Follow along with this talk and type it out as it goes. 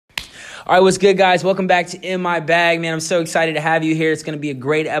All right, what's good, guys? Welcome back to In My Bag, man. I'm so excited to have you here. It's going to be a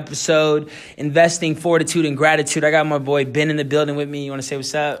great episode. Investing, fortitude, and gratitude. I got my boy Ben in the building with me. You want to say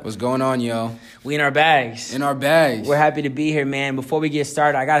what's up? What's going on, yo? We in our bags. In our bags. We're happy to be here, man. Before we get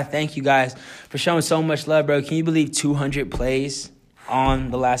started, I got to thank you guys for showing so much love, bro. Can you believe 200 plays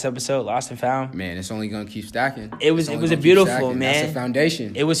on the last episode, Lost and Found? Man, it's only going to keep stacking. It was a beautiful, man. That's a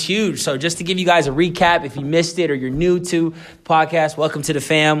foundation. It was huge. So just to give you guys a recap, if you missed it or you're new to the podcast, welcome to the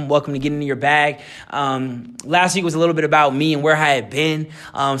fam. Welcome to Get Into Your Bag. Last week was a little bit about me and where I had been,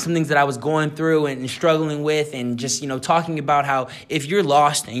 some things that I was going through and struggling with, and just, talking about how if you're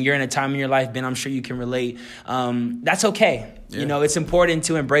lost and you're in a time in your life, Ben, I'm sure you can relate, that's okay. Yeah. It's important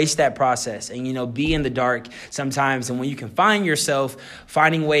to embrace that process and, be in the dark sometimes. And when you can find yourself,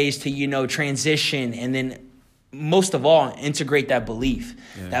 finding ways to, transition, and then most of all, integrate that belief,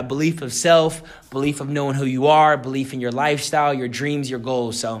 that belief of self, belief of knowing who you are, belief in your lifestyle, your dreams, your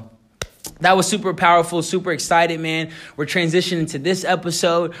goals. So that was super powerful, super excited, man. We're transitioning to this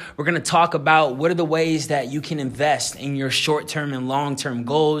episode. We're going to talk about what are the ways that you can invest in your short-term and long-term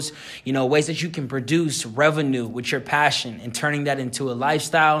goals, ways that you can produce revenue with your passion and turning that into a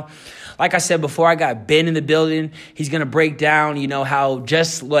lifestyle. Like I said before, I got Ben in the building. He's going to break down, how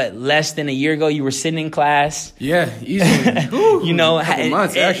just, less than a year ago you were sitting in class. Yeah, easy. Couple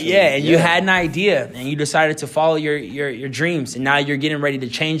months, actually. You had an idea and you decided to follow your dreams. And now you're getting ready to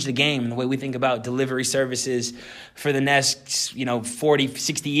change the game and the way we think about delivery services for the next, 40,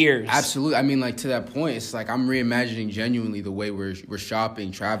 60 years. Absolutely. I mean, to that point, it's like I'm reimagining genuinely the way we're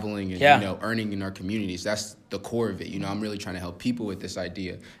shopping, traveling, and, earning in our communities. That's the core of it. I'm really trying to help people with this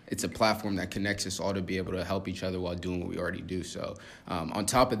idea. It's a platform that connects us all to be able to help each other while doing what we already do. So on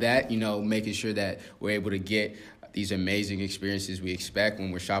top of that, making sure that we're able to get these amazing experiences we expect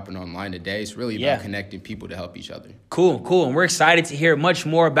when we're shopping online today. It's really about connecting people to help each other. Cool. And we're excited to hear much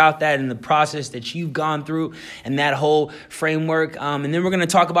more about that in the process that you've gone through and that whole framework. And then we're going to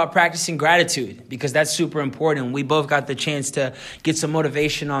talk about practicing gratitude because that's super important. We both got the chance to get some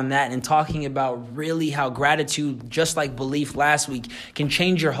motivation on that and talking about really how gratitude, just like belief last week, can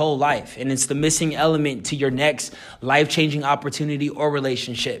change your whole life. And it's the missing element to your next life-changing opportunity or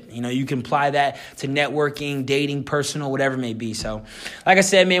relationship. You can apply that to networking, dating, personal, whatever it may be. So, like I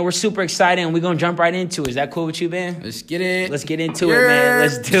said, man, we're super excited and we're going to jump right into it. Is that cool with you, Ben? Let's get it. Let's get into it, man.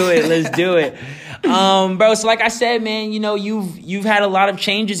 Let's do it. Bro, so like I said, man, you've had a lot of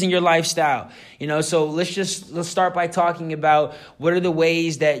changes in your lifestyle, so let's start by talking about what are the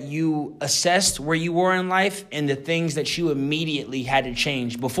ways that you assessed where you were in life and the things that you immediately had to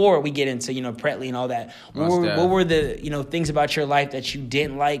change before we get into, Pretley and all that. What were the, things about your life that you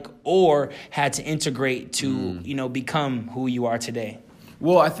didn't like or had to integrate to, become who you are today?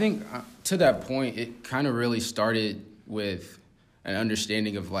 Well, I think to that point, it kind of really started with an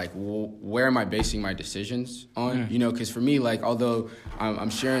understanding of where am I basing my decisions on, because for me, although I'm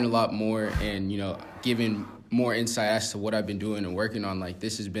sharing a lot more and, giving more insight as to what I've been doing and working on,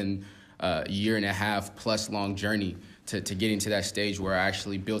 this has been a year and a half plus long journey to getting to that stage where I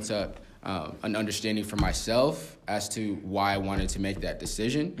actually built up an understanding for myself as to why I wanted to make that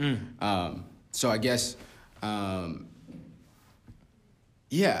decision. So I guess,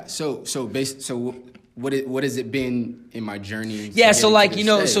 what has it been in my journey? Yeah,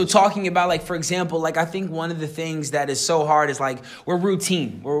 so so talking about for example, I think one of the things that is so hard is we're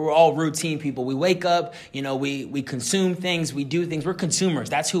routine. We're all routine people. We wake up, we consume things, we do things. We're consumers.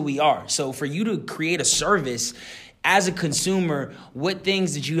 That's who we are. So for you to create a service as a consumer, what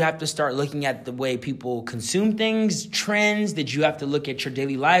things did you have to start looking at the way people consume things, trends? Did you have to look at your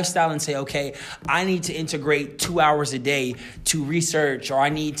daily lifestyle and say, okay, I need to integrate 2 hours a day to research, or I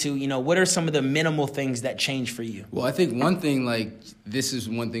need to, what are some of the minimal things that change for you? Well, I think one thing, this is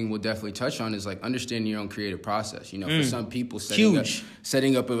one thing we'll definitely touch on is understanding your own creative process. For some people,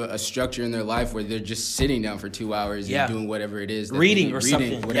 setting up a structure in their life where they're just sitting down for 2 hours and doing whatever it is. Reading or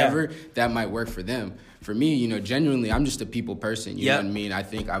something. Whatever, that might work for them. For me, genuinely, I'm just a people person. You know what I mean? I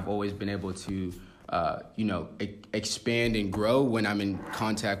think I've always been able to, expand and grow when I'm in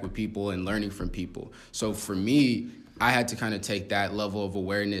contact with people and learning from people. So for me, I had to kind of take that level of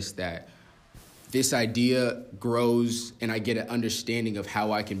awareness that this idea grows and I get an understanding of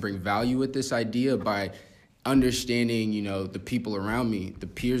how I can bring value with this idea by understanding, the people around me, the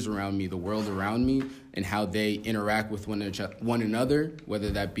peers around me, the world around me, and how they interact with one another,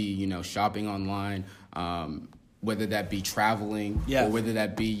 whether that be, shopping online, whether that be traveling, or whether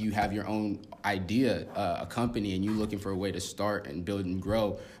that be you have your own idea, a company, and you looking for a way to start and build and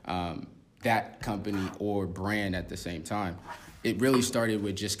grow that company or brand at the same time. it really started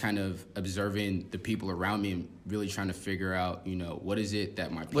with just kind of observing the people around me and really trying to figure out, you know, what is it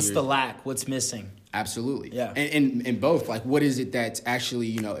that my peers... What's the lack? What's missing? Absolutely. Yeah. And both, like, what is it that's actually,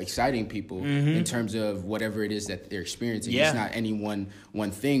 you know, exciting people in terms of whatever it is that they're experiencing? Yeah. It's not any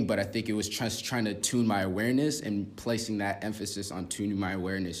one thing, but I think it was just trying to tune my awareness and placing that emphasis on tuning my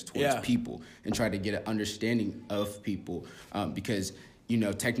awareness towards people and try to get an understanding of people, because, you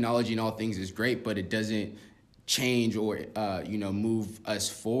know, technology and all things is great, but it doesn't change or you know, move us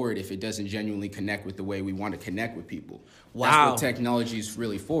forward if it doesn't genuinely connect with the way we want to connect with people. Wow. That's what technology is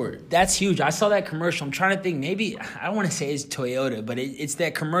really for. That's huge. I saw that commercial. I'm trying to think, maybe, I don't want to say it's Toyota, but it's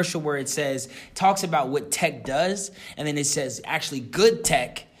that commercial where it talks about what tech does, and then it says actually good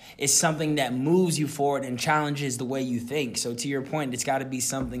tech is something that moves you forward and challenges the way you think. So to your point, it's got to be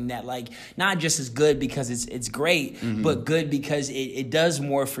something that, like, not just is good because it's great, but good because it does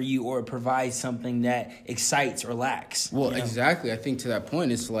more for you, or it provides something that excites or lacks. Well, you know? exactly. I think to that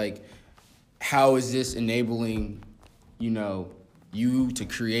point, it's like, how is this enabling, you know, you to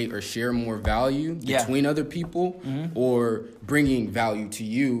create or share more value between other people, or bringing value to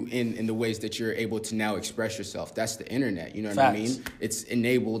you in the ways that you're able to now express yourself? That's the internet, you know what I mean? It's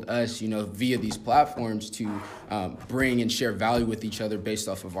enabled us, you know, via these platforms to bring and share value with each other based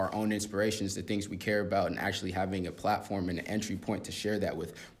off of our own inspirations, the things we care about, and actually having a platform and an entry point to share that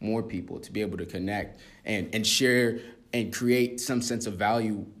with more people, to be able to connect and share and create some sense of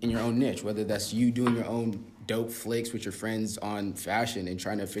value in your own niche, whether that's you doing your own dope flicks with your friends on fashion and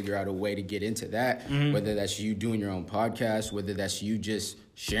trying to figure out a way to get into that, whether that's you doing your own podcast, whether that's you just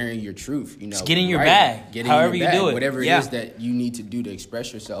sharing your truth, you know, just getting your bag, however you do it, whatever it is that you need to do to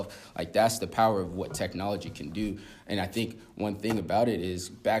express yourself. Like, that's the power of what technology can do. And I think one thing about it is,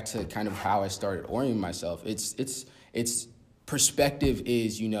 back to kind of how I started orienting myself, it's perspective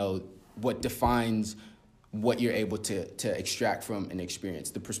is, you know, what defines what you're able to extract from an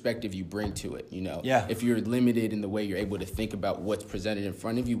experience, the perspective you bring to it, you know? Yeah. If you're limited in the way you're able to think about what's presented in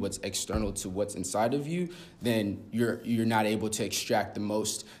front of you, what's external to what's inside of you, then you're not able to extract the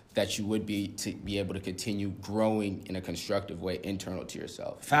most that you would be to be able to continue growing in a constructive way internal to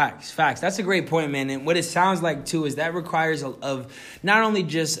yourself. Facts. That's a great point, man. And what it sounds like, too, is that requires of not only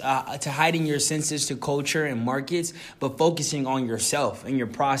just to hiding your senses to culture and markets, but focusing on yourself and your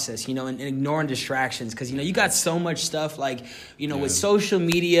process, you know, and ignoring distractions. Because, you know, you got so much stuff, like, you know, with social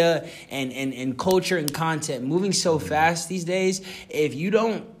media and culture and content moving so fast these days, if you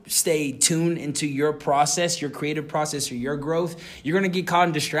don't stay tuned into your process, your creative process, or your growth, you're going to get caught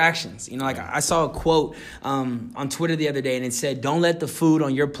in distractions. You know, like, I saw a quote on Twitter the other day, and it said, "Don't let the food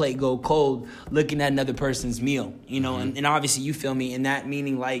on your plate go cold looking at another person's meal." You know, and obviously, you feel me in that,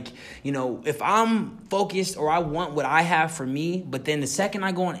 meaning, like, you know, if I'm focused or I want what I have for me, but then the second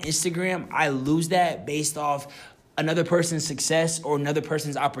I go on Instagram, I lose that based off another person's success or another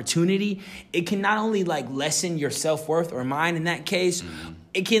person's opportunity, it can not only, like, lessen your self-worth, or mine in that case,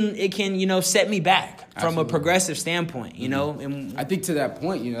 it can, you know, set me back from a progressive standpoint, you know? And I think to that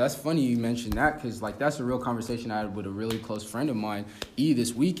point, you know, that's funny you mentioned that, because, like, that's a real conversation I had with a really close friend of mine,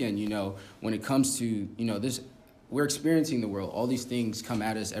 this weekend, you know, when it comes to, you know, we're experiencing the world. All these things come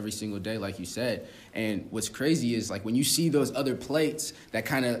at us every single day, like you said. And what's crazy is, like, when you see those other plates that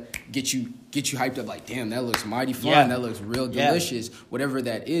kind of get you hyped up, like, damn, that looks mighty fun. That looks real delicious. Whatever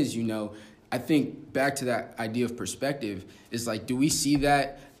that is, you know, I think back to that idea of perspective is, like, do we see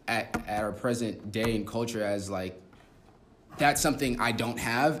that at our present day in culture as, like, that's something I don't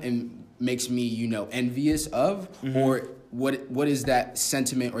have and makes me, you know, envious of? Or what is that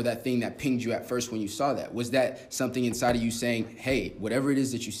sentiment or that thing that pinged you at first when you saw that? Was that something inside of you saying, hey, whatever it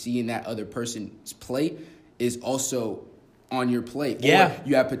is that you see in that other person's plate is also on your plate, or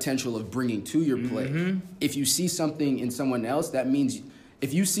you have potential of bringing to your plate? If you see something in someone else, that means,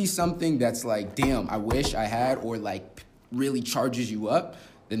 if you see something that's like, damn, I wish I had, or, like, really charges you up,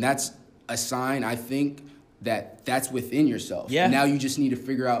 then that's a sign, I think, that's within yourself. Now you just need to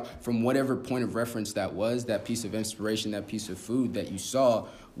figure out, from whatever point of reference that was, that piece of inspiration, that piece of food that you saw,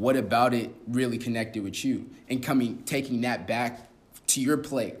 what about it really connected with you, and taking that back to your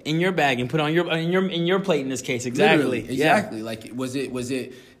plate, in your bag, and put on your plate in this case. Exactly. Like, was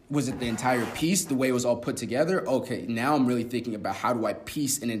it the entire piece, the way it was all put together? Okay, now I'm really thinking about, how do I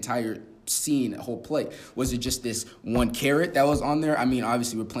piece an entire scene, a whole plate? Was it just this one carrot that was on there? I mean,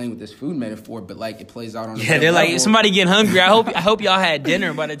 obviously we're playing with this food metaphor, but like it plays out on a they're level. like, somebody getting hungry. I hope y'all had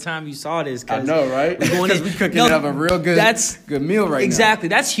dinner by the time you saw this. I know, right? Because we cooking up a real good meal right now. Exactly.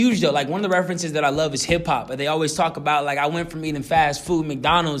 That's huge though. Like one of the references that I love is hip hop. They always talk about like I went from eating fast food,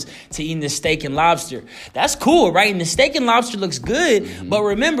 McDonald's, to eating the steak and lobster. That's cool, right? And the steak and lobster looks good, but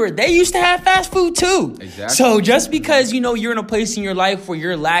remember, they used to have fast food too. Exactly. So just because you're in a place in your life where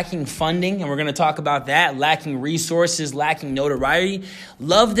you're lacking funding, and we're gonna talk about that, lacking resources, lacking notoriety,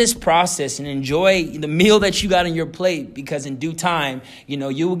 love this process and enjoy the meal that you got on your plate, because in due time, you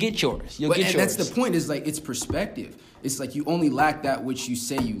will get yours. That's the point, is like it's perspective. It's like you only lack that which you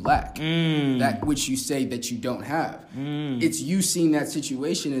say you lack, that which you say that you don't have. It's you seeing that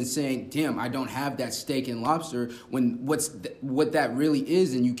situation and saying, damn, I don't have that steak and lobster, when what that really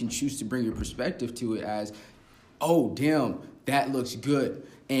is, and you can choose to bring your perspective to it as, oh, damn, that looks good.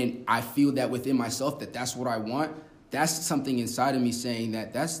 And I feel that within myself that's what I want. That's something inside of me saying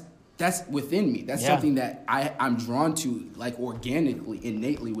that's within me. That's something that I'm drawn to, like organically,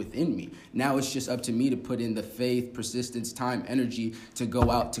 innately within me. Now it's just up to me to put in the faith, persistence, time, energy to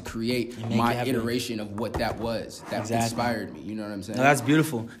go out to create my iteration of what that was that inspired me. You know what I'm saying? No, that's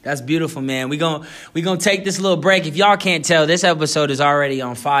beautiful. That's beautiful, man. We gonna take this little break. If y'all can't tell, this episode is already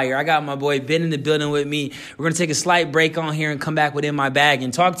on fire. I got my boy Ben in the building with me. We're gonna take a slight break on here and come back within my bag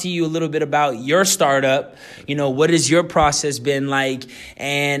and talk to you a little bit about your startup. What has your process been like?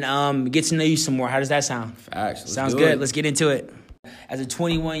 And get to know you some more. How does that sound? Facts. Sounds good. Let's get into it. As a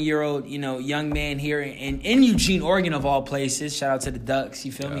 21-year-old, young man here in Eugene, Oregon, of all places. Shout out to the Ducks.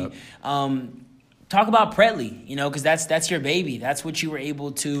 You feel me? Talk about Pretly, because that's your baby. That's what you were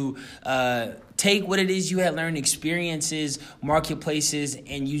able to take what it is you had learned, experiences, marketplaces,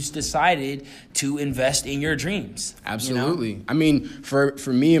 and you decided to invest in your dreams. Absolutely. I mean, for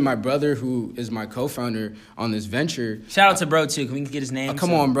me and my brother, who is my co-founder on this venture. Shout out to bro, too. Can we get his name?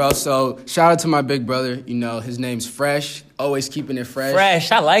 Come on, bro. So shout out to my big brother. His name's Fresh. Always keeping it fresh.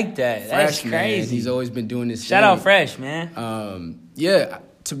 Fresh. I like that. That's crazy. Man. He's always been doing this. Shout out Fresh, man. Yeah.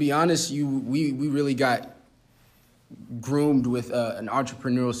 To be honest, we really got groomed with an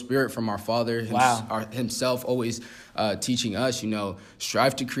entrepreneurial spirit from our father. Himself always teaching us,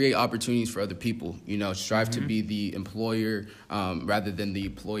 strive to create opportunities for other people. Strive to be the employer rather than the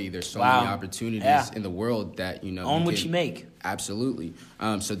employee. There's so many opportunities in the world that, own what you make. Absolutely.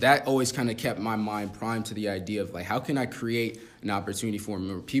 So that always kind of kept my mind primed to the idea of, like, how can I create an opportunity for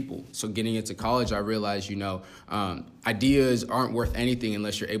more people? So getting into college, I realized, ideas aren't worth anything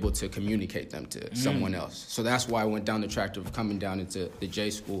unless you're able to communicate them to someone else. So that's why I went down the track of coming down into the J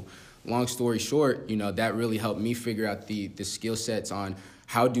School. Long story short, that really helped me figure out the skill sets on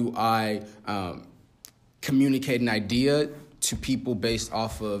how do I communicate an idea to people based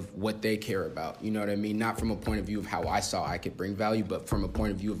off of what they care about. You know what I mean? Not from a point of view of how I saw I could bring value, but from a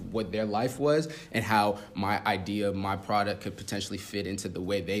point of view of what their life was and how my idea, my product could potentially fit into the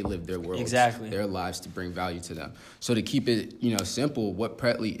way they live their worlds, their lives, to bring value to them. So to keep it, simple, what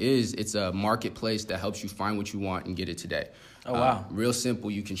Pretly is, it's a marketplace that helps you find what you want and get it today. Oh, wow. Real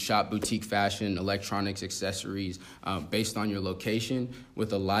simple. You can shop boutique fashion, electronics, accessories based on your location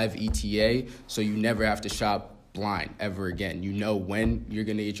with a live ETA, so you never have to shop blind ever again. You know when you're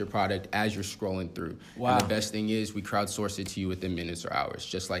going to get your product as you're scrolling through. Wow. And the best thing is we crowdsource it to you within minutes or hours,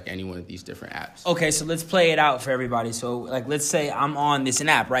 just like any one of these different apps. Okay, so let's play it out for everybody. So, let's say I'm on this, an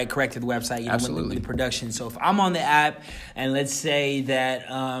app, right? Correct, to the website, Absolutely. With the production. So if I'm on the app, and let's say that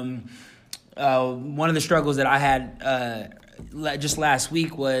one of the struggles that I had just last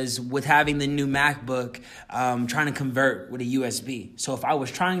week was with having the new MacBook, trying to convert with a USB. So if I was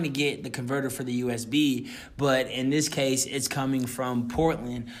trying to get the converter for the USB, but in this case, it's coming from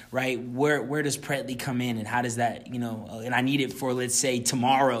Portland, right? Where does Pretly come in, and how does that, and I need it for, let's say,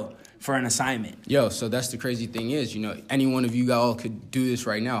 tomorrow for an assignment. So that's the crazy thing is, any one of you all could do this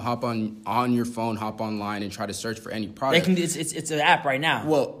right now. Hop on your phone, hop online, and try to search for any product. It's an app right now.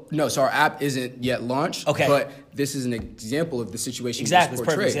 Well, no, so our app isn't yet launched. Okay. But this is an example of the situation you just portrayed.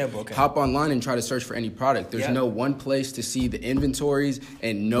 Perfect Example. Okay. Hop online and try to search for any product. There's no one place to see the inventories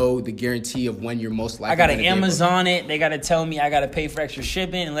and know the guarantee of when you're most likely. I got to Amazon it. They got to tell me I got to pay for extra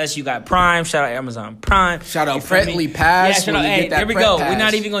shipping unless you got Prime. Shout out Amazon Prime. Shout out Pretly Pass. Yeah, hey, there we go. We're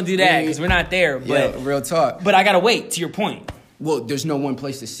not even gonna do that because we're not there. But real talk. But I gotta wait. To your point. Well, there's no one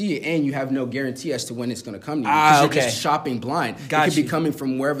place to see it, and you have no guarantee as to when it's going to come to you. Because you're just shopping blind. It could be coming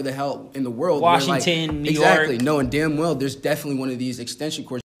from wherever the hell in the world. Washington, New York. Exactly. Knowing damn well there's definitely one of these extension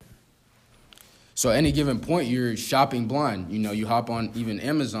cords. So at any given point, you're shopping blind. You know, you hop on even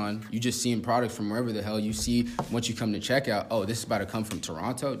Amazon, you just seeing products from wherever the hell you see. Once you come to checkout, oh, this is about to come from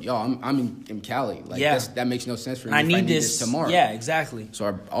Toronto. Yo, I'm in Cali. Like, that makes no sense for me. I need this tomorrow. Yeah, exactly.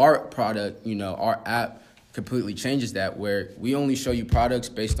 So our product, you know, our app completely changes that, where we only show you products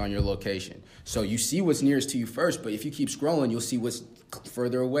based on your location. So you see what's nearest to you first, but if you keep scrolling, you'll see what's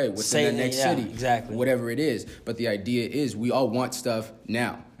further away, what's in the next city, exactly. whatever it is. But the idea is we all want stuff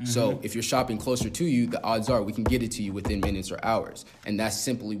now. Mm-hmm. So if you're shopping closer to you, the odds are we can get it to you within minutes or hours. And that's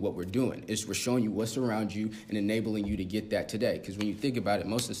simply what we're doing, is we're showing you what's around you and enabling you to get that today. Because when you think about it,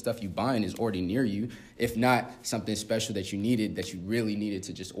 most of the stuff you buying is already near you, if not something special that you really needed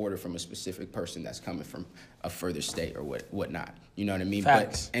to just order from a specific person that's coming from a further state or whatnot. You know what I mean?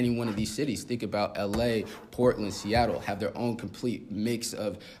 Facts. But any one of these cities, think about LA, Portland, Seattle, have their own complete mix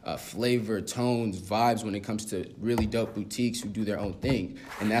of flavor, tones, vibes when it comes to really dope boutiques who do their own thing.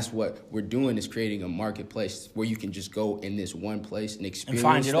 And that's what we're doing, is creating a marketplace where you can just go in this one place and experience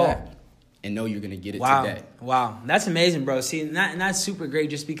and find it all. And know you're going to get it today. Wow. That's amazing, bro. See, and that's super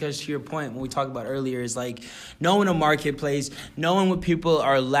great, just because to your point, when we talked about earlier, is like knowing a marketplace, knowing what people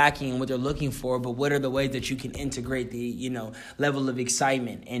are lacking and what they're looking for, but what are the ways that you can integrate the, you know, level of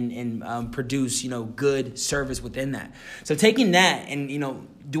excitement and produce, you know, good service within that. So taking that and, you know,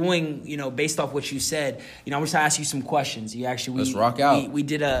 doing, you know, based off what you said, you know, I'm just gonna ask you some questions. Let's rock out. We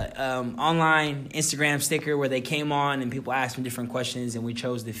did a online Instagram sticker where they came on and people asked them different questions, and we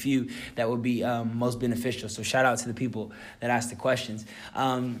chose the few that would be most beneficial. So shout out to the people that asked the questions.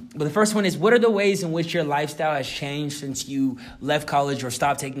 But the first one is, what are the ways in which your lifestyle has changed since you left college or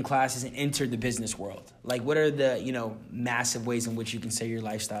stopped taking classes and entered the business world? Like, what are the, you know, massive ways in which you can say your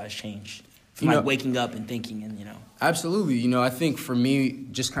lifestyle has changed? From like waking up and thinking and, you know. Absolutely. You know, I think for me,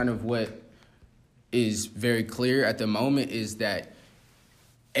 just kind of what is very clear at the moment is that,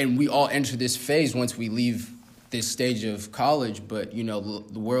 and we all enter this phase once we leave this stage of college, but, you know,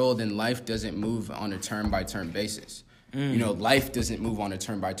 the world and life doesn't move on a term-by-term basis. You know, life doesn't move on a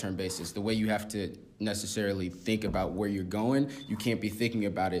term-by-term basis. The way you have to necessarily think about where you're going, you can't be thinking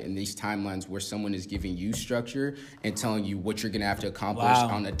about it in these timelines where someone is giving you structure and telling you what you're going to have to accomplish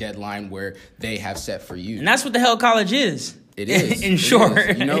on a deadline where they have set for you. And that's what the hell college is. It is. In short.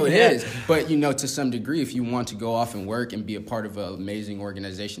 Is. You know, it is. But, you know, to some degree, if you want to go off and work and be a part of an amazing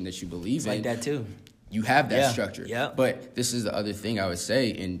organization that you believe in. Like that too. You have that structure. Yeah. But this is the other thing I would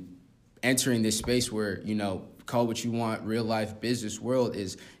say in entering this space where, you know, call what you want, real life business world,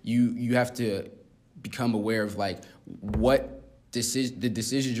 is you have to become aware of like what the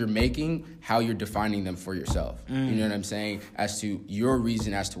decisions you're making, how you're defining them for yourself. You know what I'm saying? As to your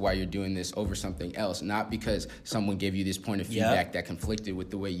reason as to why you're doing this over something else, not because someone gave you this point of feedback that conflicted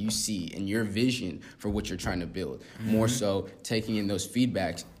with the way you see and your vision for what you're trying to build. More so taking in those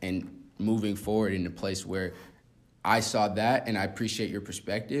feedbacks and moving forward in a place where I saw that and I appreciate your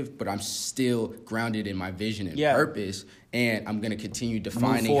perspective, but I'm still grounded in my vision and purpose, and I'm going to continue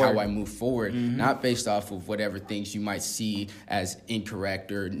defining how I move forward, not based off of whatever things you might see as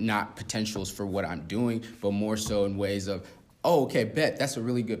incorrect or not potentials for what I'm doing, but more so in ways of, oh, okay, bet, that's a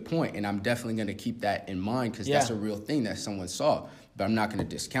really good point, and I'm definitely going to keep that in mind because that's a real thing that someone saw. But I'm not going to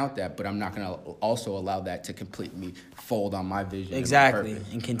discount that, but I'm not going to also allow that to completely fold on my vision. Exactly,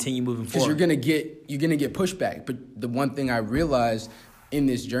 and continue moving forward. Because you're gonna get pushback. But the one thing I realized in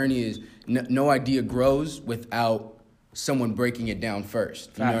this journey is no idea grows without someone breaking it down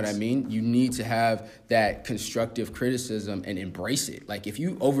first. You know what I mean? You need to have that constructive criticism and embrace it. Like if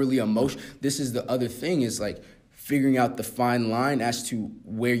you overly emotional, this is the other thing is like figuring out the fine line as to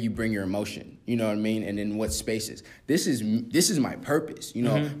where you bring your emotion, you know what I mean, and in what spaces. This is my purpose, you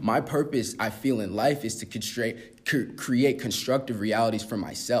know. My purpose, I feel, in life is to create constructive realities for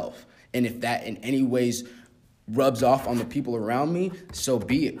myself. And if that in any ways rubs off on the people around me, so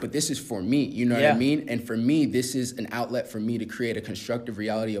be it. But this is for me, you know what I mean? And for me, this is an outlet for me to create a constructive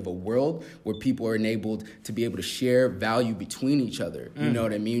reality of a world where people are enabled to be able to share value between each other, you know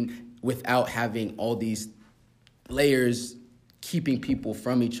what I mean, without having all these layers keeping people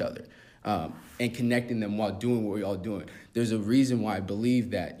from each other and connecting them while doing what we're all doing. There's a reason why I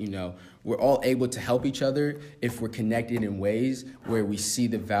believe that, you know, we're all able to help each other if we're connected in ways where we see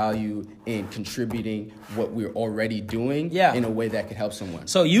the value in contributing what we're already doing in a way that could help someone.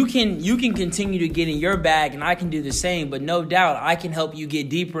 So you can continue to get in your bag and I can do the same, but no doubt I can help you get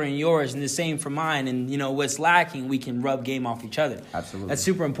deeper in yours and the same for mine. And, you know, what's lacking, we can rub game off each other. Absolutely. That's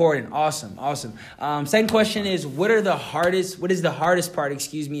super important. Awesome. Second question is, what is the hardest part,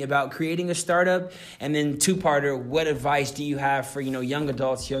 about creating a startup? And then two-parter, what advice advice do you have for, young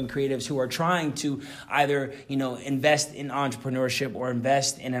adults, young creatives who are trying to either, invest in entrepreneurship or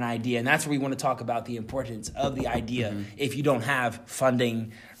invest in an idea? And that's where we want to talk about the importance of the idea if you don't have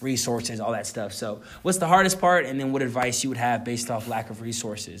funding, resources, all that stuff. So what's the hardest part, and then what advice you would have based off lack of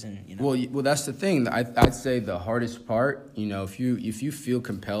resources? And Well, that's the thing. I'd say the hardest part, if you feel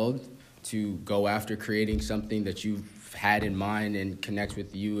compelled to go after creating something that you've had in mind and connects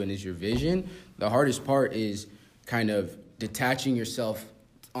with you and is your vision, the hardest part is kind of detaching yourself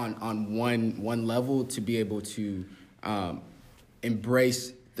on one level to be able to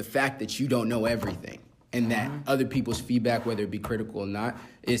embrace the fact that you don't know everything. And that other people's feedback, whether it be critical or not,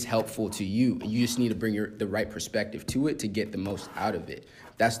 is helpful to you. You just need to bring the right perspective to it to get the most out of it.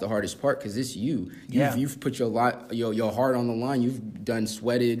 That's the hardest part, because it's you. You've put your heart on the line. You've done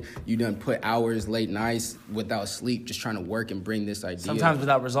sweated. You done put hours, late nights, without sleep, just trying to work and bring this idea. Sometimes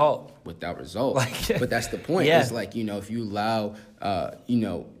without result. But that's the point. Yeah. It's like, if you allow,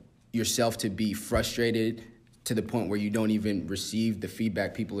 yourself to be frustrated to the point where you don't even receive the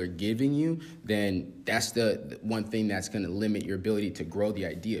feedback people are giving you, then that's the one thing that's going to limit your ability to grow the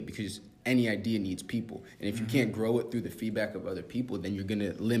idea, because any idea needs people. And if you can't grow it through the feedback of other people, then you're going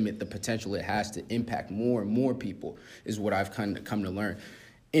to limit the potential it has to impact more and more people, is what I've kind of come to learn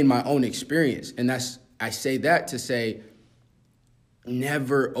in my own experience. And I say that to say,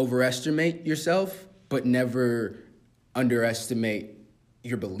 never overestimate yourself, but never underestimate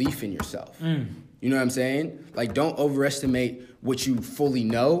your belief in yourself. You know what I'm saying? Like, don't overestimate what you fully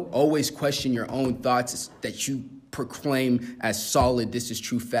know. Always question your own thoughts that you proclaim as solid. This is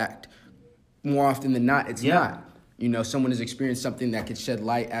true fact. More often than not, it's not. Someone has experienced something that could shed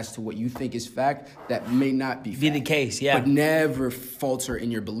light as to what you think is fact that may not be fact. Be the case, yeah. But never falter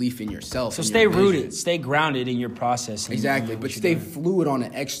in your belief in yourself. So stay rooted, stay grounded in your process. Exactly, but stay fluid on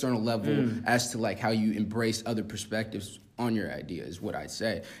an external level as to like how you embrace other perspectives on your idea, is what I'd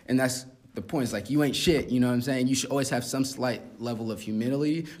say. And that's the point. Is like, you ain't shit, you know what I'm saying? You should always have some slight level of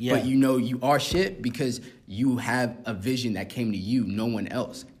humility, but you are shit because you have a vision that came to you, no one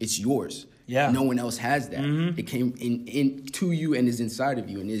else. It's yours. Yeah. No one else has that. It came in to you and is inside of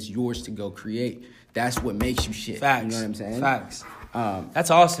you and is yours to go create. That's what makes you shit. Facts. You know what I'm saying? Facts. That's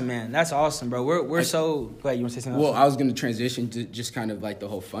awesome, man. That's awesome, bro. We're so... Go ahead, you want to say something else? Well, I was going to transition to just kind of like the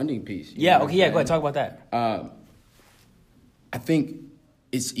whole funding piece. Yeah, okay, yeah, go ahead, talk about that. I think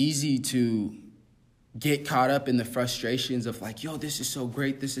it's easy to get caught up in the frustrations of like, yo, this is so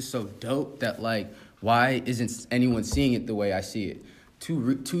great, this is so dope, that like, why isn't anyone seeing it the way I see it?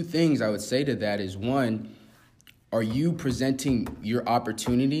 Two things I would say to that is, one, are you presenting your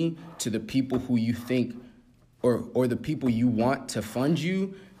opportunity to the people who you think or the people you want to fund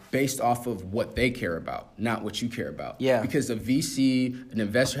you based off of what they care about, not what you care about? Yeah. Because a VC, an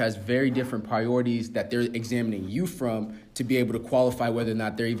investor, has very different priorities that they're examining you from to be able to qualify whether or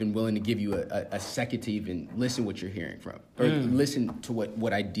not they're even willing to give you a second to even listen what you're hearing from, or listen to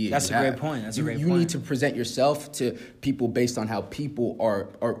what idea That's you a have. great point. That's a great You point. need to present yourself to people based on how people are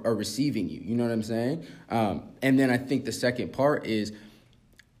receiving you. You know what I'm saying? And then I think the second part is,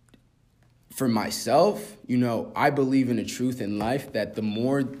 for myself, I believe in a truth in life that the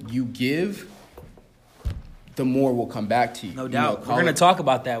more you give, the more will come back to you. No doubt. We're going to talk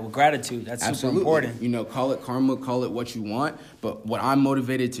about that with gratitude. That's super important. Call it karma, call it what you want. But what I'm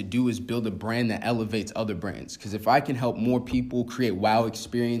motivated to do is build a brand that elevates other brands. Because if I can help more people create wow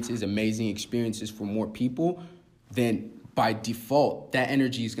experiences, amazing experiences for more people, then by default, that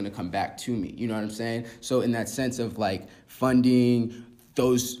energy is going to come back to me. You know what I'm saying? So in that sense of like funding,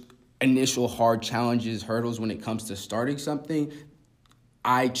 those initial hard challenges, hurdles when it comes to starting something,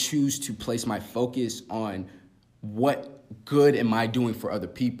 I choose to place my focus on what good am I doing for other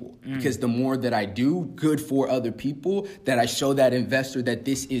people? Because the more that I do good for other people, that I show that investor that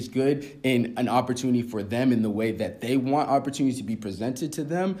this is good and an opportunity for them in the way that they want opportunities to be presented to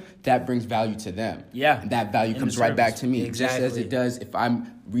them, that brings value to them. Yeah. And that value comes right back to me. Exactly. Just as it does if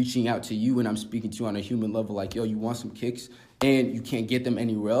I'm reaching out to you and I'm speaking to you on a human level, like, yo, you want some kicks? And you can't get them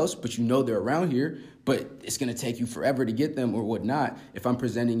anywhere else, but they're around here, but it's going to take you forever to get them or whatnot. If I'm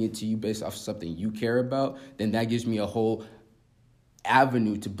presenting it to you based off something you care about, then that gives me a whole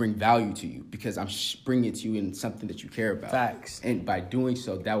avenue to bring value to you, because I'm bringing it to you in something that you care about. Facts. And by doing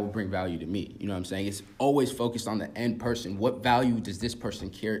so, that will bring value to me. You know what I'm saying? It's always focused on the end person. What value does this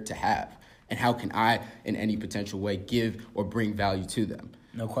person care to have? And how can I, in any potential way, give or bring value to them?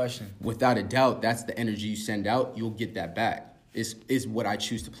 No question. Without a doubt, that's the energy you send out. You'll get that back. Is what I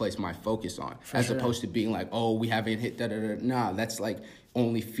choose to place my focus on, as opposed to being like, oh, we haven't hit da-da-da. Nah, that's like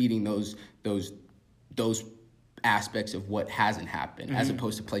only feeding those aspects of what hasn't happened, as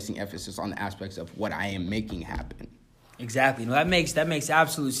opposed to placing emphasis on the aspects of what I am making happen. Exactly. No, that makes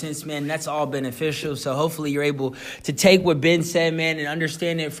absolute sense, man. That's all beneficial. So hopefully you're able to take what Ben said, man, and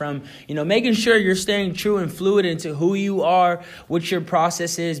understand it from, making sure you're staying true and fluid into who you are, what your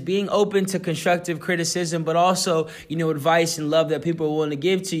process is, being open to constructive criticism, but also, advice and love that people are willing to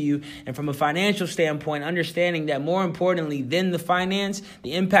give to you. And from a financial standpoint, understanding that more importantly than the finance,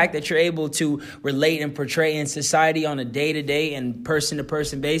 the impact that you're able to relate and portray in society on a day-to-day and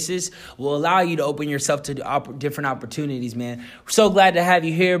person-to-person basis will allow you to open yourself to different opportunities. Man, we're so glad to have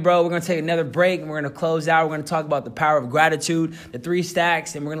you here, bro. We're gonna take another break and we're gonna close out. We're gonna talk about the power of gratitude, the 3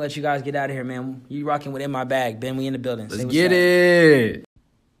 stacks, and we're gonna let you guys get out of here, man. You rocking with In My Bag, Ben. We in the building. Let's get it.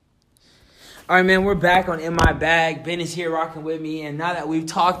 All right, man. We're back on In My Bag. Ben is here rocking with me, and now that we've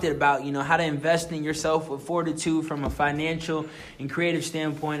talked about how to invest in yourself with fortitude from a financial and creative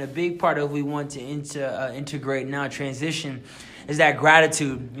standpoint, a big part of what we want to integrate now, transition, is that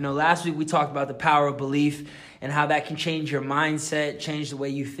gratitude. Last week we talked about the power of belief and how that can change your mindset, change the way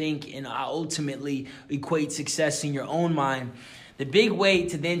you think, and ultimately equate success in your own mind. The big way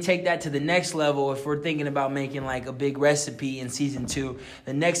to then take that to the next level, if we're thinking about making like a big recipe in season 2,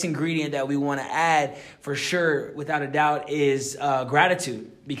 the next ingredient that we want to add for sure, without a doubt, is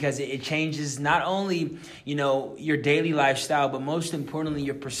gratitude. Because it changes not only, your daily lifestyle, but most importantly,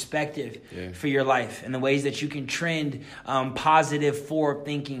 your perspective for your life and the ways that you can trend positive forward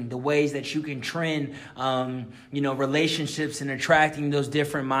thinking, the ways that you can trend, relationships and attracting those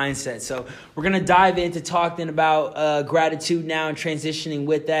different mindsets. So we're going to dive into talking about gratitude now and transitioning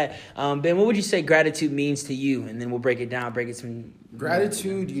with that. Ben, what would you say gratitude means to you? And then we'll break it down,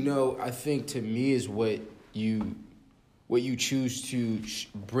 Gratitude, I think to me is what you choose to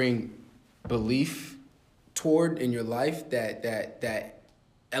bring belief toward in your life that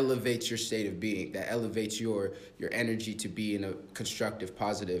elevates your state of being, that elevates your energy to be in a constructive,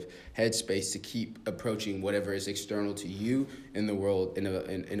 positive headspace to keep approaching whatever is external to you in the world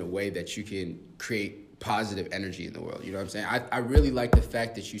in a way that you can create positive energy in the world. You know what I'm saying? I really like the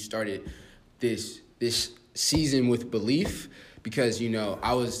fact that you started this season with belief. Because,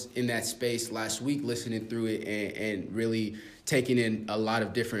 I was in that space last week listening through it and really taking in a lot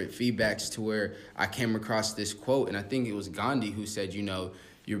of different feedbacks to where I came across this quote. And I think it was Gandhi who said,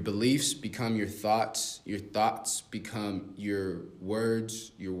 your beliefs become your thoughts become your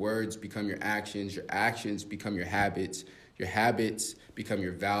words become your actions become your habits become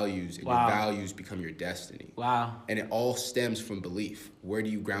your values, and your values become your destiny. Wow. And it all stems from belief. Where do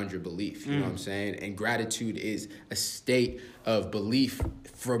you ground your belief? You know what I'm saying? And gratitude is a state of belief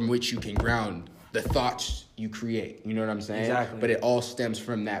from which you can ground the thoughts you create. You know what I'm saying? Exactly. But it all stems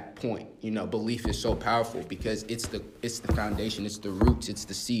from that point. Belief is so powerful because it's the foundation, it's the roots, it's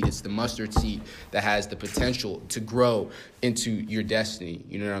the seed, it's the mustard seed that has the potential to grow into your destiny.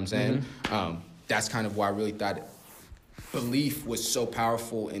 You know what I'm saying? That's kind of why I really thought belief was so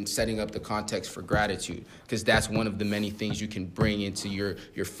powerful in setting up the context for gratitude, because that's one of the many things you can bring into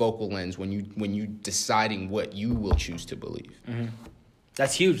your focal lens when you deciding what you will choose to believe.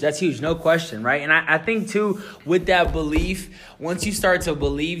 That's huge. No question, right? And I think, too, with that belief, once you start to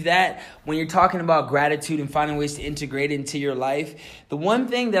believe that, when you're talking about gratitude and finding ways to integrate it into your life, the one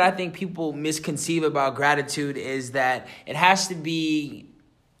thing that I think people misconceive about gratitude is that it has to be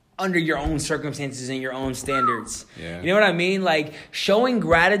under your own circumstances and your own standards. Yeah. You know what I mean? Like, showing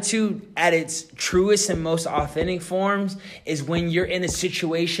gratitude at its truest and most authentic forms is when you're in a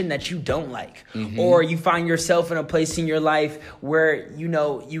situation that you don't like, or you find yourself in a place in your life where,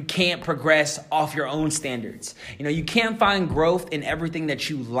 you can't progress off your own standards. You can't find growth in everything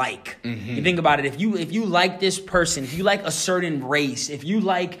that you like. You think about it. If you like this person, if you like a certain race, if you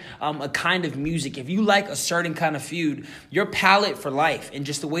like a kind of music, if you like a certain kind of food, your palate for life and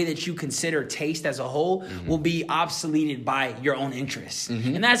just the way that you consider taste as a whole will be obsoleted by your own interests.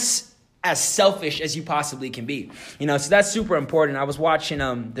 And that's as selfish as you possibly can be. So that's super important. I was watching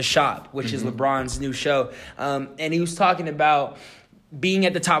The Shop, which is LeBron's new show, and he was talking about being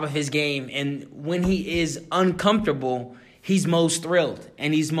at the top of his game, and when he is uncomfortable, he's most thrilled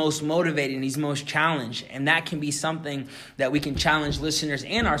and he's most motivated and he's most challenged. And that can be something that we can challenge listeners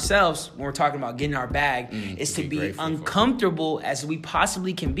and ourselves when we're talking about getting our bag, is to be uncomfortable as we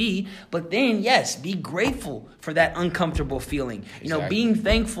possibly can be. But then, yes, be grateful for that uncomfortable feeling. Exactly. Being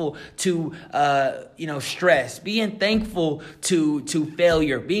thankful to, stress, being thankful to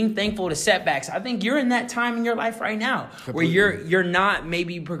failure, being thankful to setbacks. I think you're in that time in your life right now where you're not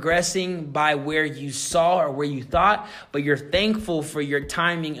maybe progressing by where you saw or where you thought, but you're you're thankful for your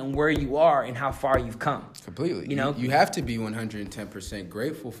timing and where you are and how far you've come. Completely. You know, you have to be 110%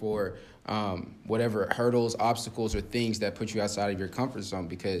 grateful for whatever hurdles, obstacles, or things that put you outside of your comfort zone,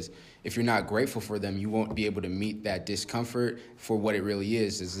 because if you're not grateful for them, you won't be able to meet that discomfort for what it really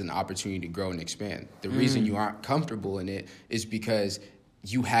is an opportunity to grow and expand. The reason you aren't comfortable in it is because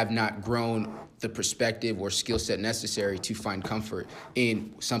you have not grown the perspective or skill set necessary to find comfort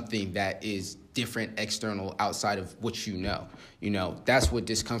in something that is different, external, outside of what you know. You know, that's what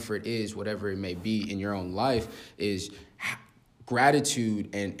discomfort is, whatever it may be in your own life, is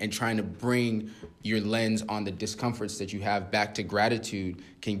gratitude and trying to bring your lens on the discomforts that you have back to gratitude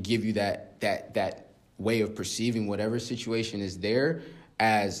can give you that way of perceiving whatever situation is there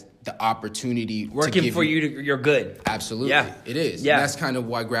as the opportunity working to for you to, you're good. Absolutely. Yeah. It is. Yeah. And that's kind of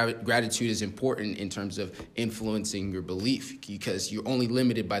why gratitude is important in terms of influencing your belief, because you're only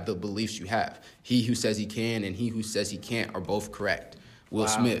limited by the beliefs you have. He who says he can and he who says he can't are both correct. Will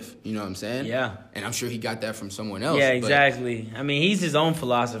Smith, you know what I'm saying? Yeah. And I'm sure he got that from someone else. Yeah, exactly. I mean, he's his own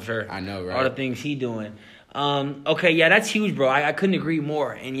philosopher. I know, right? All the things he doing. Okay, yeah, that's huge, bro. I couldn't agree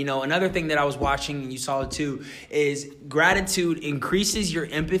more. And, you know, another thing that I was watching, and you saw it too, is gratitude increases your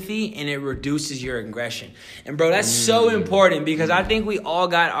empathy and it reduces your aggression. And, bro, that's so important, because I think we all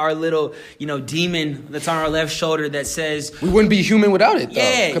got our little, you know, demon that's on our left shoulder that says... We wouldn't be human without it, though.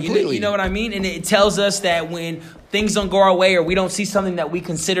 Yeah, completely. you know what I mean? And it tells us that when things don't go our way, or we don't see something that we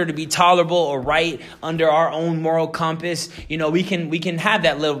consider to be tolerable or right under our own moral compass, you know, we can have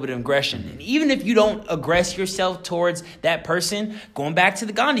that little bit of aggression. And even if you don't aggress yourself towards that person, going back to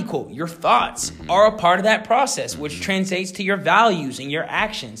the Gandhi quote, your thoughts are a part of that process, which translates to your values and your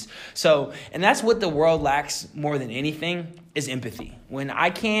actions. So, and that's what the world lacks more than anything, is empathy. When I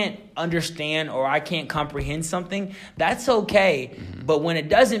can't understand or I can't comprehend something, that's okay. But when it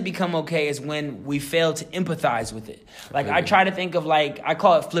doesn't become okay is when we fail to empathize with it. Like, I try to think of, like, I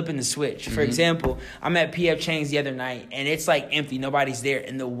call it flipping the switch. For example, I'm at PF Chang's the other night and it's like empty. Nobody's there.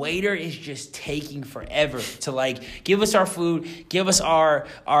 And the waiter is just taking forever to, like, give us our food, give us our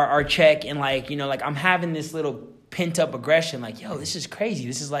check. And, like, you know, like, I'm having this little pent up aggression. Like, yo, this is crazy.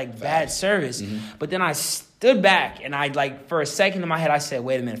 This is like bad service. But then I stood back and I, like, for a second in my head, I said,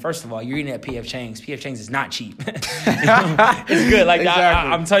 wait a minute. First of all, you're eating at PF Chang's. PF Chang's is not cheap. It's good. Like,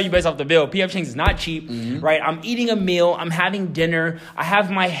 exactly. I'm telling you based off the bill, PF Chang's is not cheap, right? I'm eating a meal. I'm having dinner. I have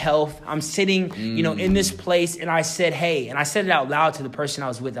my health. I'm sitting, you know, in this place. And I said, hey, and I said it out loud to the person I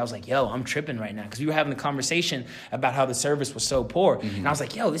was with. I was like, yo, I'm tripping right now. Because we were having a conversation about how the service was so poor. And I was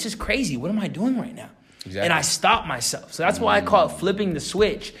like, yo, this is crazy. What am I doing right now? Exactly. And I stopped myself. So that's why I call it flipping the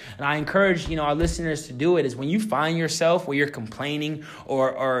switch. And I encourage, you know, our listeners to do it, is when you find yourself where you're complaining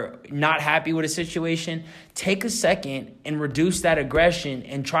or not happy with a situation, take a second and reduce that aggression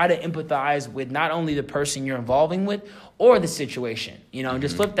and try to empathize with not only the person you're involving with or the situation, you know, and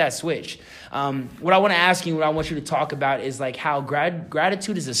just flip that switch. What I want to ask you, what I want you to talk about is, like, how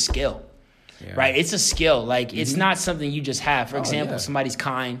gratitude is a skill, right? It's a skill. Like, it's not something you just have. For example, somebody's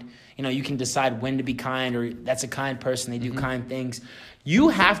kind. You know, you can decide when to be kind, or that's a kind person. They do kind things. You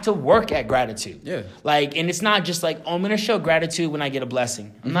have to work at gratitude. Yeah. Like, and it's not just like, oh, I'm going to show gratitude when I get a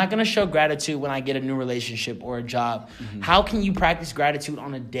blessing. I'm not going to show gratitude when I get a new relationship or a job. How can you practice gratitude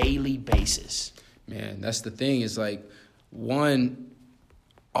on a daily basis? Man, that's the thing, is like, one,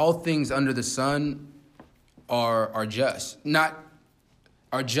 all things under the sun are just.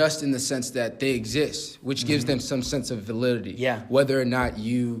 Are just in the sense that they exist, which gives them some sense of validity. Yeah. Whether or not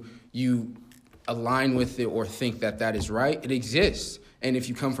you align with it or think that is right, it exists. And if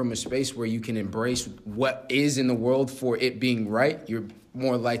you come from a space where you can embrace what is in the world for it being right, you're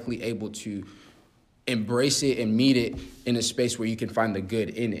more likely able to embrace it and meet it in a space where you can find the good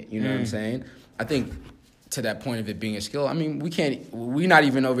in it. You know what I'm saying? I think to that point of it being a skill, I mean, we're not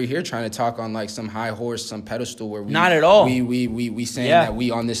even over here trying to talk on, like, some high horse, some pedestal where not at all. We saying that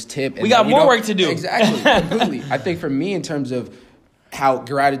we on this tip. And we got more work to do. Exactly, completely. I think for me, in terms of how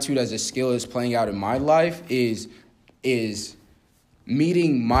gratitude as a skill is playing out in my life, is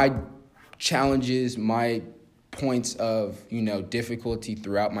meeting my challenges, my points of, you know, difficulty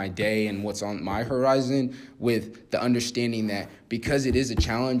throughout my day and what's on my horizon, with the understanding that because it is a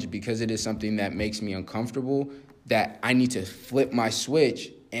challenge, because it is something that makes me uncomfortable, that I need to flip my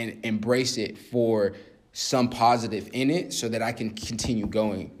switch and embrace it for some positive in it so that I can continue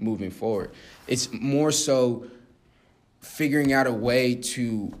moving forward. It's more so figuring out a way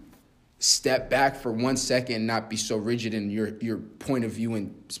to step back for 1 second and not be so rigid in your point of view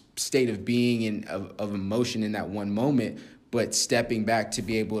and state of being and of emotion in that one moment, but stepping back to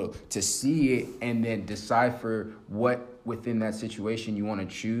be able to see it and then decipher what within that situation you want to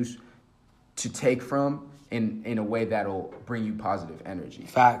choose to take from in a way that'll bring you positive energy.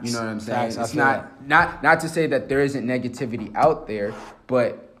 Facts. You know what I'm saying? Facts. It's not to say that there isn't negativity out there,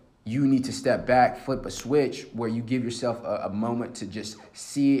 but you need to step back, flip a switch where you give yourself a moment to just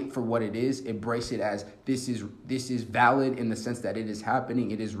see it for what it is, embrace it as this is valid in the sense that it is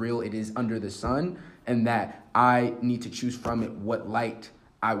happening, it is real, it is under the sun, and that I need to choose from it what light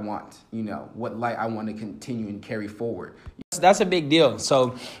I want, what light I want to continue and carry forward. That's a big deal.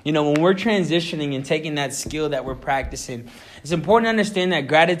 So, when we're transitioning and taking that skill that we're practicing, it's important to understand that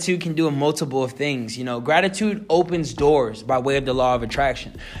gratitude can do a multiple of things. Gratitude opens doors by way of the law of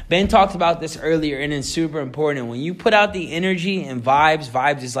attraction. Ben talked about this earlier, and it's super important. When you put out the energy and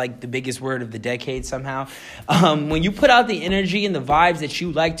vibes is like the biggest word of the decade somehow. When you put out the energy and the vibes that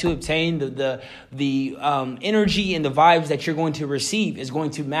you like to obtain, the energy and the vibes that you're going to receive is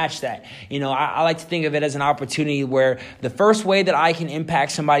going to match that. I like to think of it as an opportunity where the first way that I can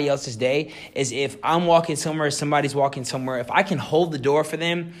impact somebody else's day is if I'm walking somewhere, somebody's walking somewhere. If I can hold the door for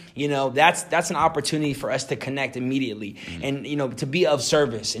them, that's an opportunity for us to connect immediately and, to be of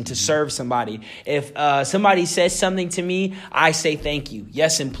service and to serve somebody. If somebody says something to me, I say thank you.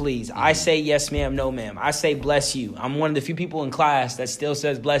 Yes and please. I say yes, ma'am, no, ma'am. I say bless you. I'm one of the few people in class that still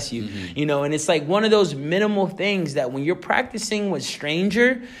says bless you, and it's like one of those minimal things that when you're practicing with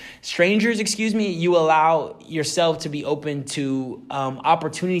strangers, you allow yourself to be open to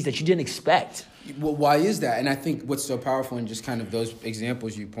opportunities that you didn't expect. Well, why is that? And I think what's so powerful in just kind of those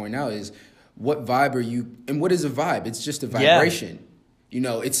examples you point out is what vibe are you, and what is a vibe? It's just a vibration.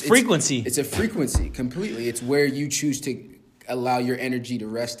 It's frequency. It's a frequency completely. It's where you choose to allow your energy to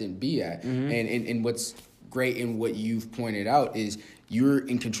rest and be at. And what's great in what you've pointed out is you're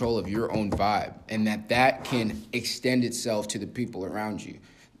in control of your own vibe, and that can extend itself to the people around you.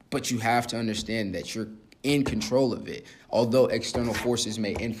 But you have to understand that you're in control of it. Although external forces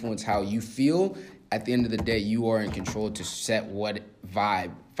may influence how you feel, at the end of the day, you are in control to set what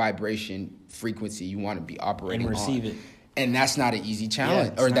vibration, frequency you want to be operating and receive on. it. And that's not an easy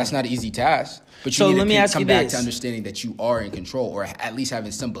challenge, that's not an easy task. But you need to come back to understanding that you are in control, or at least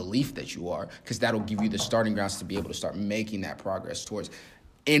having some belief that you are, because that'll give you the starting grounds to be able to start making that progress towards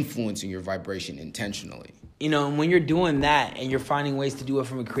influencing your vibration intentionally. When you're doing that and you're finding ways to do it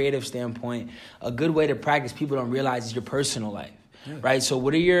from a creative standpoint, a good way to practice people don't realize is your personal life. Yeah. Right. So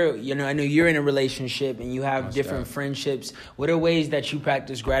what are your, I know you're in a relationship and you have different friendships. What are ways that you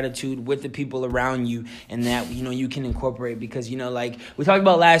practice gratitude with the people around you and that, you can incorporate? Because, like we talked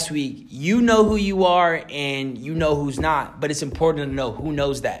about last week, you know who you are and you know who's not. But it's important to know who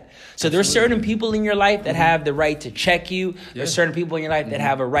knows that. So there's certain people in your life that have the right to check you. There's certain people in your life that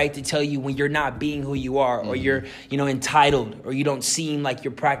have a right to tell you when you're not being who you are, or you're, entitled, or you don't seem like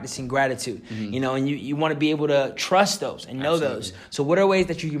you're practicing gratitude, and you want to be able to trust those and know those. So what are ways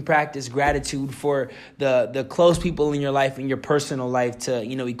that you can practice gratitude for the close people in your life and your personal life to,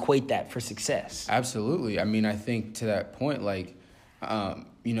 equate that for success? Absolutely. I mean, I think to that point, like,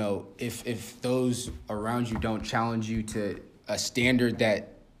 if those around you don't challenge you to a standard that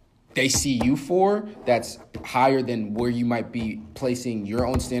they see you for that's higher than where you might be placing your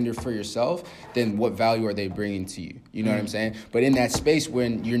own standard for yourself, then what value are they bringing to you? You know what I'm saying? But in that space,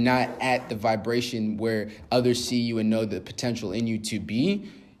 when you're not at the vibration where others see you and know the potential in you to be,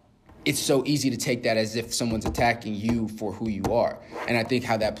 it's so easy to take that as if someone's attacking you for who you are. And I think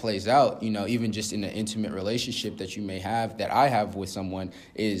how that plays out, even just in an intimate relationship that you may have, that I have with someone,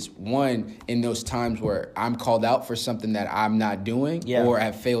 is one, in those times where I'm called out for something that I'm not doing or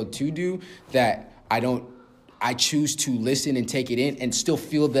have failed to do, that I choose to listen and take it in and still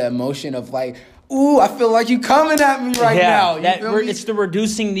feel the emotion of like, ooh, I feel like you coming at me right now. It's the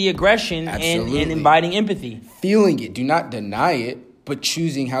reducing the aggression and inviting empathy. Feeling it. Do not deny it, but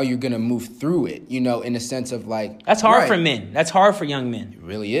choosing how you're going to move through it, in a sense of like... That's hard for men. That's hard for young men. It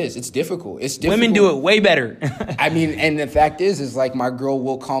really is. It's difficult. Women do it way better. I mean, and the fact is like my girl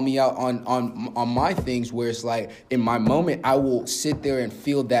will call me out on my things where it's like, in my moment, I will sit there and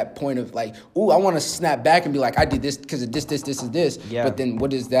feel that point of like, ooh, I want to snap back and be like, I did this because of this, and this. Yeah. But then what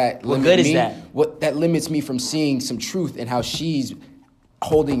does that limit me? What good is that? What that limits me from seeing some truth in how she's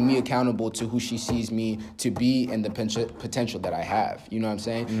holding me accountable to who she sees me to be and the potential that I have. You know what I'm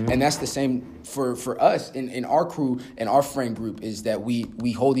saying? And that's the same for us in our crew and our friend group, is that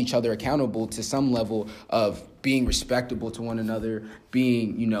we hold each other accountable to some level of being respectable to one another,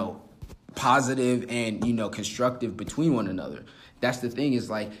 being, positive and, constructive between one another. That's the thing, is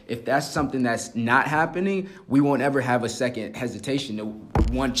like, if that's something that's not happening, we won't ever have a second hesitation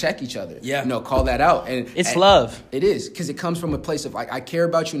to check each other. Yeah. Call that out. And it's love. It is, because it comes from a place of like, I care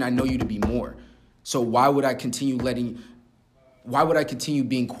about you and I know you to be more. So why would I continue letting why would I continue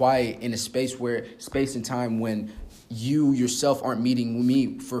being quiet in a space and time when you yourself aren't meeting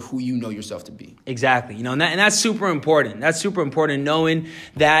me for who you know yourself to be? Exactly. And that's super important. That's super important, knowing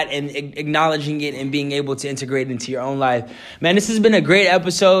that and acknowledging it and being able to integrate it into your own life. Man, this has been a great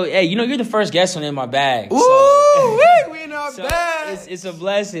episode. Hey, you're the first guest on In My Bag. Ooh, we in our bag. It's a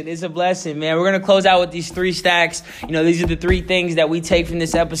blessing. It's a blessing, man. We're going to close out with these 3 stacks. These are the 3 things that we take from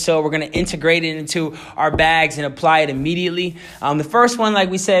this episode. We're going to integrate it into our bags and apply it immediately. The first one, like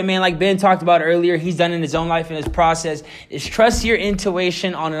we said, man, like Ben talked about earlier, he's done in his own life, in his process, is trust your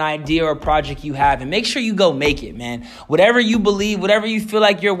intuition on an idea or project you have, and make sure you go make it, man. Whatever you believe, whatever you feel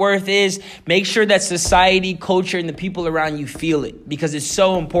like your worth is, make sure that society, culture, and the people around you feel it, because it's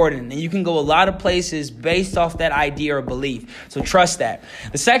so important. And you can go a lot of places based off that idea or belief. So trust that.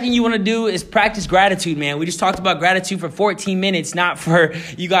 The second you want to do is practice gratitude, man. We just talked about gratitude for 14 minutes, not for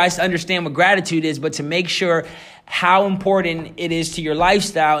you guys to understand what gratitude is, but to make sure how important it is to your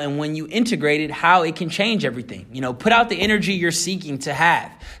lifestyle, and when you integrate it, how it can change everything. Put out the energy you're seeking to have.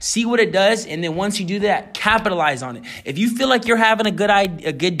 See what it does, and then once you do that, capitalize on it. If you feel like you're having a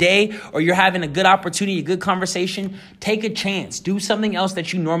good day, or you're having a good opportunity, a good conversation, take a chance. Do something else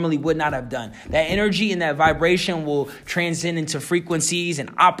that you normally would not have done. That energy and that vibration will transcend into frequencies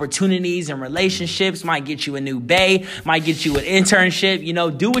and opportunities and relationships. Might get you a new bae, might get you an internship.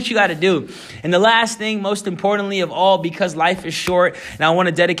 Do what you got to do. And the last thing, most importantly of all, because life is short, and I want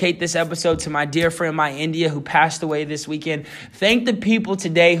to dedicate this episode to my dear friend, my India, who passed away this weekend. Thank the people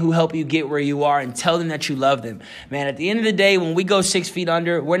today who help you get where you are, and tell them that you love them. Man, at the end of the day, when we go 6 feet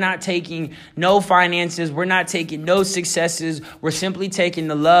under, we're not taking no finances. We're not taking no successes. We're simply taking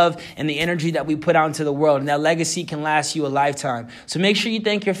the love and the energy that we put out into the world, and that legacy can last you a lifetime. So make sure you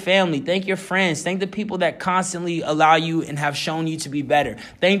thank your family, thank your friends, thank the people that constantly allow you and have shown you to be better.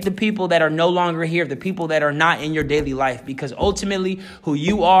 Thank the people that are no longer here, the people that are not in your daily life, because ultimately who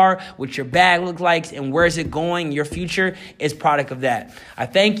you are, what your bag looks like, and where is it going, your future is product of that. I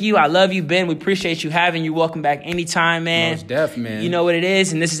thank you. I love you, Ben. We appreciate you having you. Welcome back anytime, man. Most def, man. You know what it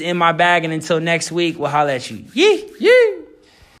is, and this is In My Bag, and until next week, we'll holler at you. Yee!